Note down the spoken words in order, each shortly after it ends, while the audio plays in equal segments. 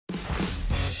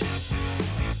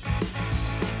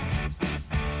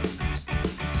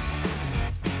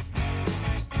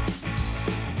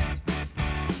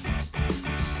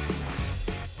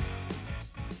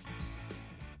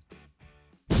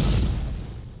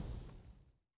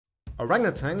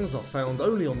Orangutans are found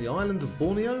only on the island of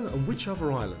Borneo, and which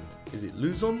other island? Is it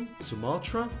Luzon,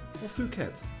 Sumatra or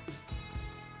Phuket?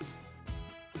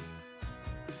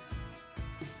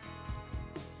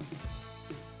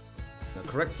 The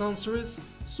correct answer is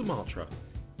Sumatra.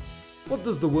 What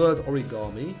does the word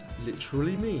origami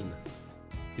literally mean?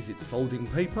 Is it folding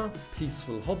paper,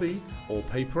 peaceful hobby or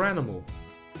paper animal?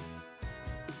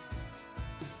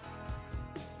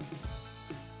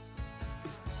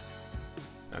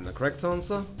 And the correct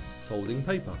answer, folding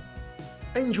paper.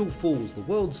 Angel Falls, the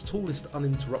world's tallest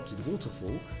uninterrupted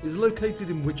waterfall, is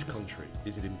located in which country?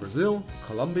 Is it in Brazil,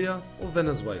 Colombia or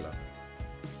Venezuela?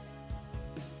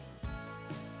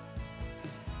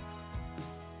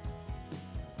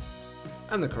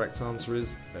 And the correct answer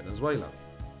is Venezuela.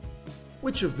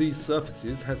 Which of these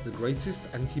surfaces has the greatest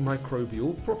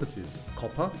antimicrobial properties?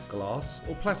 Copper, glass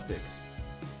or plastic?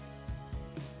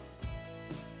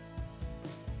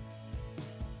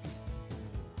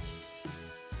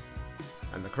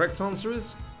 And the correct answer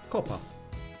is copper.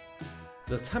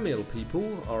 The Tamil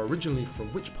people are originally from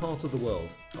which part of the world?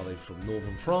 Are they from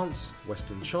northern France,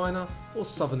 western China or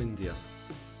southern India?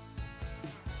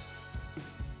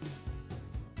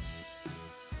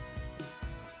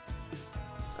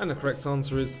 And the correct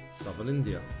answer is southern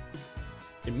India.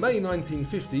 In May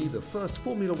 1950, the first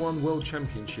Formula 1 World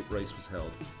Championship race was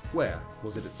held. Where?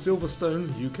 Was it at Silverstone,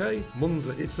 UK,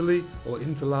 Monza, Italy or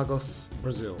Interlagos,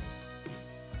 Brazil?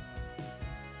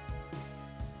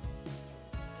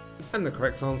 And the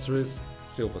correct answer is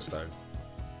Silverstone.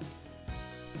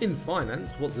 In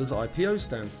finance, what does IPO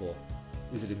stand for?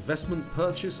 Is it investment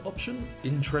purchase option,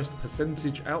 interest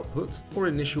percentage output or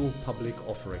initial public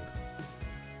offering?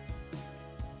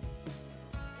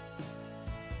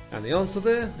 And the answer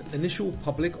there, initial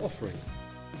public offering.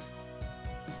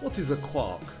 What is a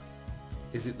quark?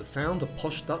 Is it the sound a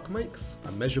posh duck makes,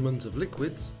 a measurement of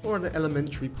liquids, or an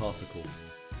elementary particle?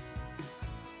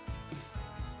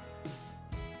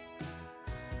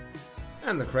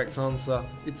 And the correct answer,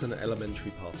 it's an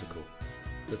elementary particle.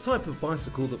 The type of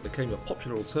bicycle that became a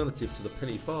popular alternative to the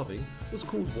penny farthing was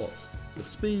called what? The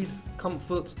speed,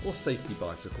 comfort, or safety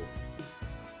bicycle?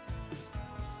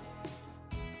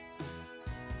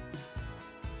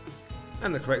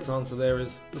 And the correct answer there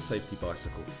is the safety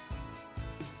bicycle.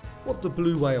 What do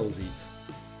blue whales eat?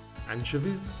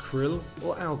 Anchovies, krill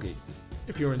or algae?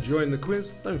 If you're enjoying the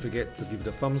quiz, don't forget to give it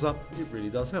a thumbs up, it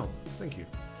really does help. Thank you.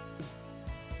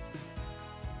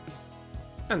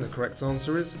 And the correct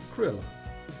answer is krill.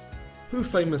 Who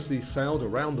famously sailed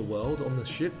around the world on the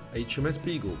ship HMS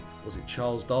Beagle? Was it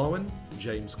Charles Darwin,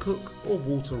 James Cook or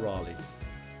Walter Raleigh?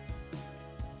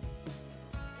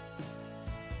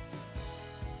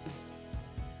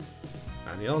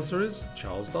 And the answer is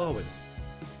Charles Darwin.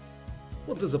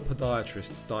 What does a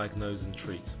podiatrist diagnose and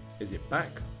treat? Is it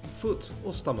back, foot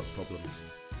or stomach problems?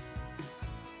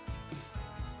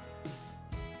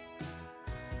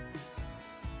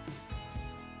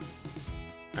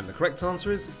 And the correct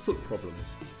answer is foot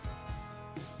problems.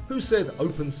 Who said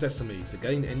 "Open Sesame" to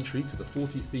gain entry to the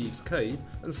 40 Thieves' Cave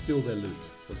and steal their loot?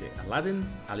 Was it Aladdin,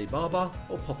 Alibaba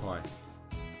or Popeye?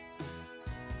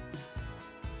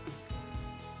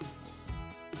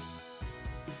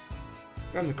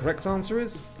 And the correct answer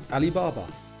is Alibaba.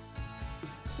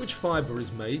 Which fibre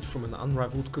is made from an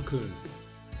unravelled cocoon?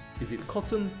 Is it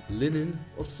cotton, linen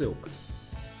or silk?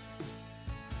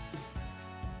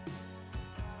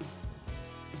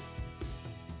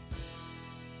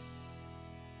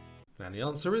 And the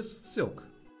answer is silk.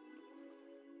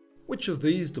 Which of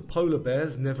these do polar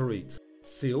bears never eat?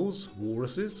 Seals,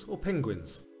 walruses or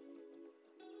penguins?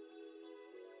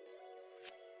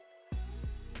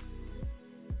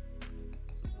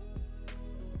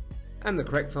 And the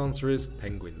correct answer is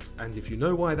penguins, and if you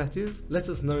know why that is, let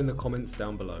us know in the comments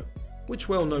down below. Which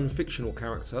well-known fictional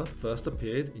character first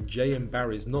appeared in J.M.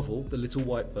 Barrie's novel The Little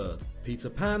White Bird? Peter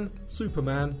Pan,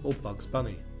 Superman or Bugs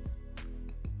Bunny?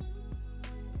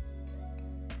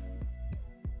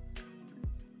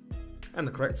 And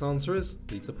the correct answer is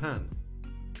Peter Pan.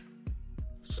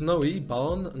 Snowy,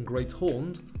 barn and great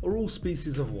horned are all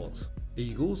species of what?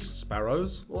 Eagles,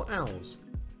 sparrows or owls?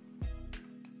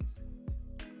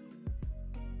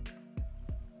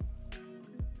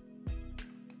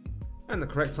 And the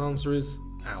correct answer is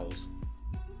owls.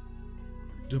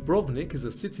 Dubrovnik is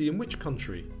a city in which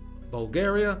country?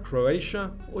 Bulgaria,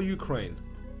 Croatia or Ukraine?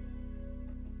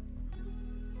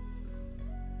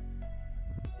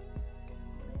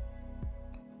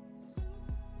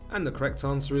 And the correct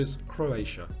answer is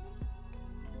Croatia.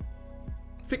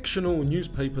 Fictional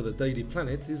newspaper The Daily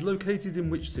Planet is located in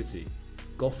which city?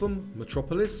 Gotham,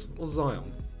 Metropolis or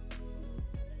Zion?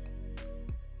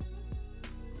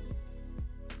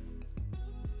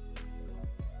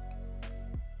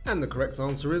 And the correct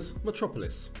answer is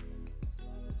Metropolis.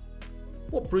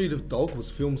 What breed of dog was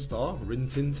film star Rin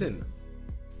Tin Tin?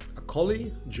 A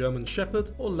collie, German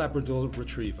Shepherd or Labrador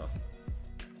Retriever?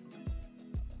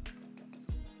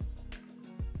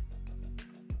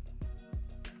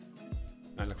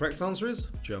 And the correct answer is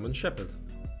German Shepherd.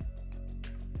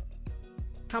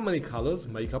 How many colours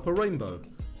make up a rainbow?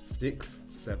 6,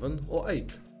 7 or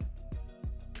 8?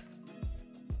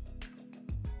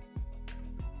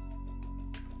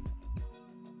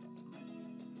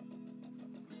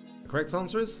 The correct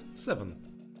answer is 7.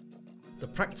 The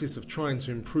practice of trying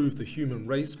to improve the human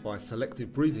race by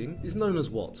selective breeding is known as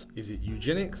what? Is it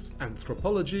eugenics,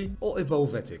 anthropology or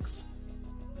evolvetics?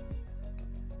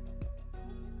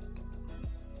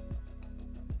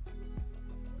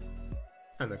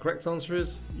 And the correct answer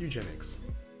is eugenics.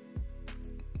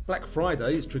 Black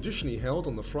Friday is traditionally held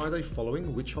on the Friday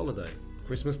following which holiday?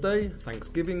 Christmas Day,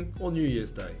 Thanksgiving or New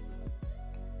Year's Day?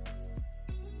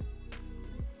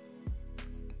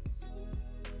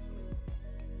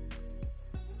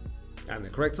 And the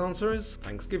correct answer is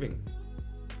Thanksgiving.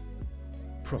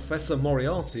 Professor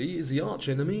Moriarty is the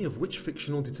archenemy of which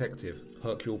fictional detective?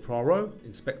 Hercule Poirot,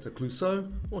 Inspector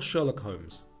Clouseau or Sherlock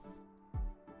Holmes?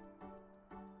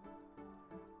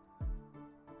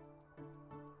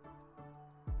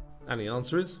 And the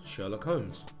answer is Sherlock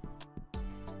Holmes.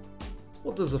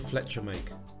 What does a Fletcher make?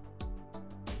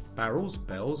 Barrels,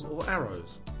 bells or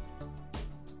arrows?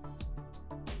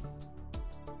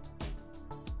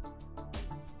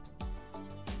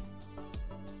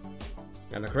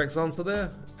 And the correct answer there,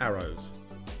 arrows.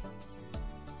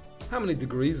 How many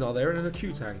degrees are there in an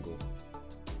acute angle?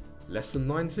 Less than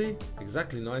 90,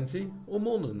 exactly 90 or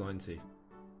more than 90?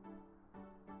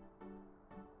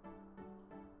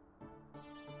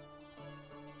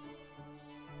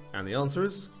 And the answer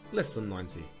is less than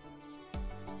 90.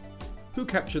 Who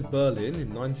captured Berlin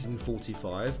in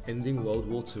 1945, ending World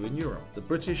War II in Europe? The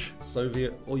British,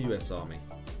 Soviet or US Army?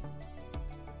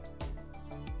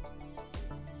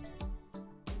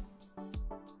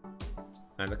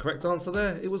 And the correct answer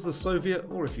there, it was the Soviet,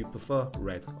 or if you prefer,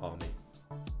 Red Army.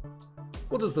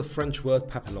 What does the French word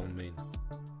papillon mean?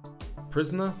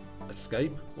 Prisoner,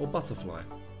 escape or butterfly?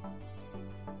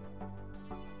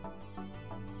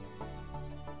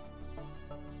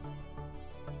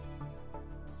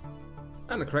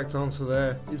 And the correct answer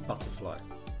there is butterfly.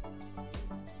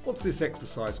 What's this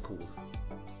exercise called?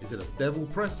 Is it a devil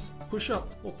press, push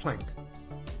up or plank?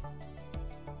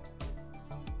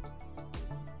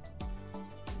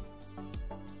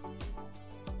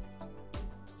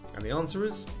 And the answer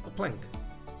is a plank.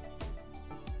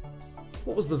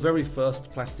 What was the very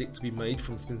first plastic to be made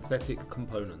from synthetic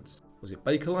components? Was it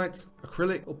Bakelite,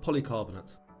 acrylic or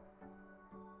polycarbonate?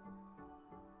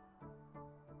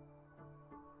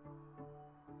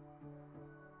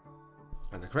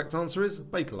 And the correct answer is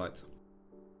Bakelite.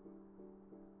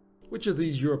 Which of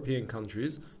these European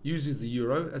countries uses the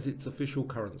euro as its official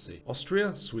currency?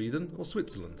 Austria, Sweden or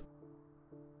Switzerland?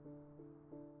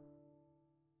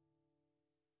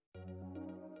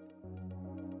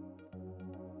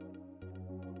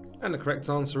 And the correct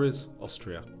answer is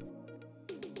Austria.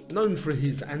 Known for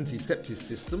his antiseptic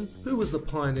system, who was the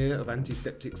pioneer of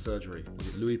antiseptic surgery? Was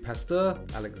it Louis Pasteur,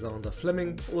 Alexander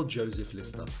Fleming or Joseph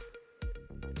Lister?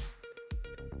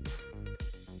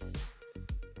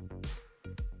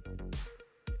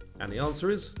 And the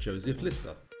answer is Joseph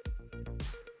Lister.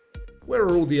 Where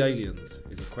are all the aliens?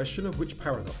 Is a question of which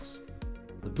paradox?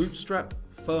 The bootstrap,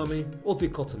 Fermi or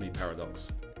dichotomy paradox?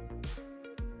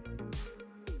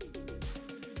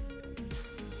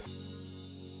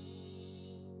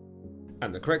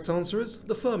 And the correct answer is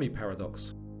the Fermi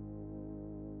paradox.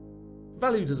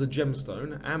 Valued as a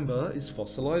gemstone, amber is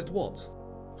fossilized what?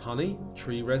 Honey,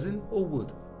 tree resin or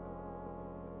wood?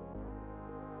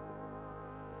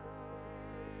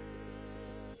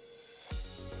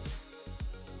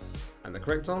 And the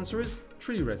correct answer is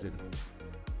tree resin.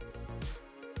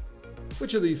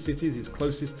 Which of these cities is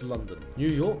closest to London? New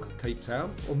York, Cape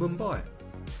Town or Mumbai?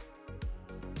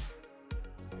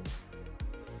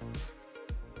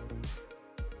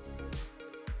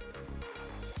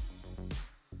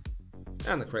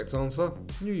 And the correct answer,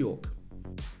 New York.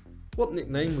 What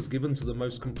nickname was given to the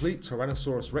most complete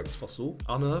Tyrannosaurus rex fossil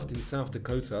unearthed in South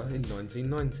Dakota in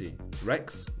 1990?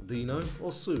 Rex, Dino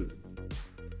or Sue?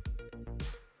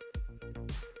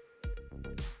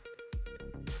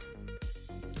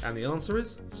 And the answer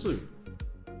is Sue.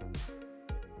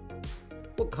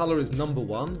 What colour is number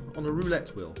 1 on a roulette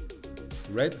wheel?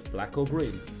 Red, black or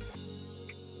green?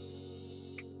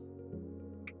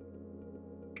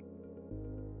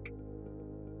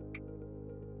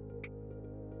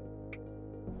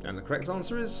 And the correct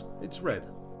answer is, it's red.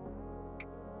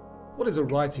 What is a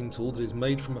writing tool that is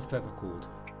made from a feather cord?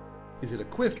 Is it a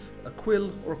quiff, a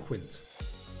quill, or a quint?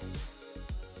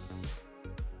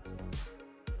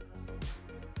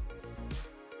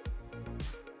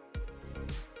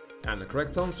 And the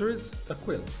correct answer is a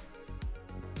quill.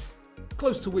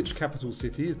 Close to which capital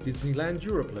city is Disneyland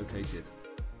Europe located?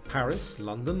 Paris,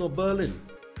 London, or Berlin?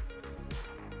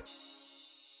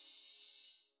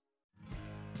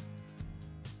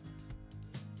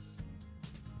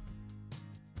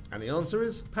 And the answer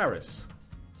is Paris.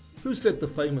 Who said the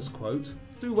famous quote,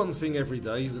 "Do one thing every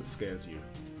day that scares you"?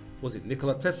 Was it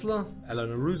Nikola Tesla,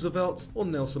 Eleanor Roosevelt, or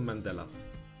Nelson Mandela?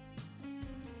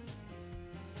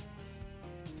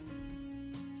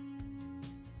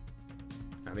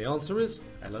 And the answer is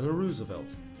Eleanor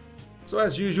Roosevelt. So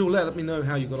as usual, let me know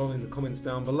how you got on in the comments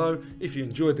down below. If you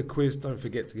enjoyed the quiz, don't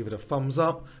forget to give it a thumbs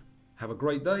up. Have a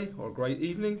great day or a great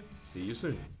evening. See you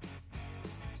soon.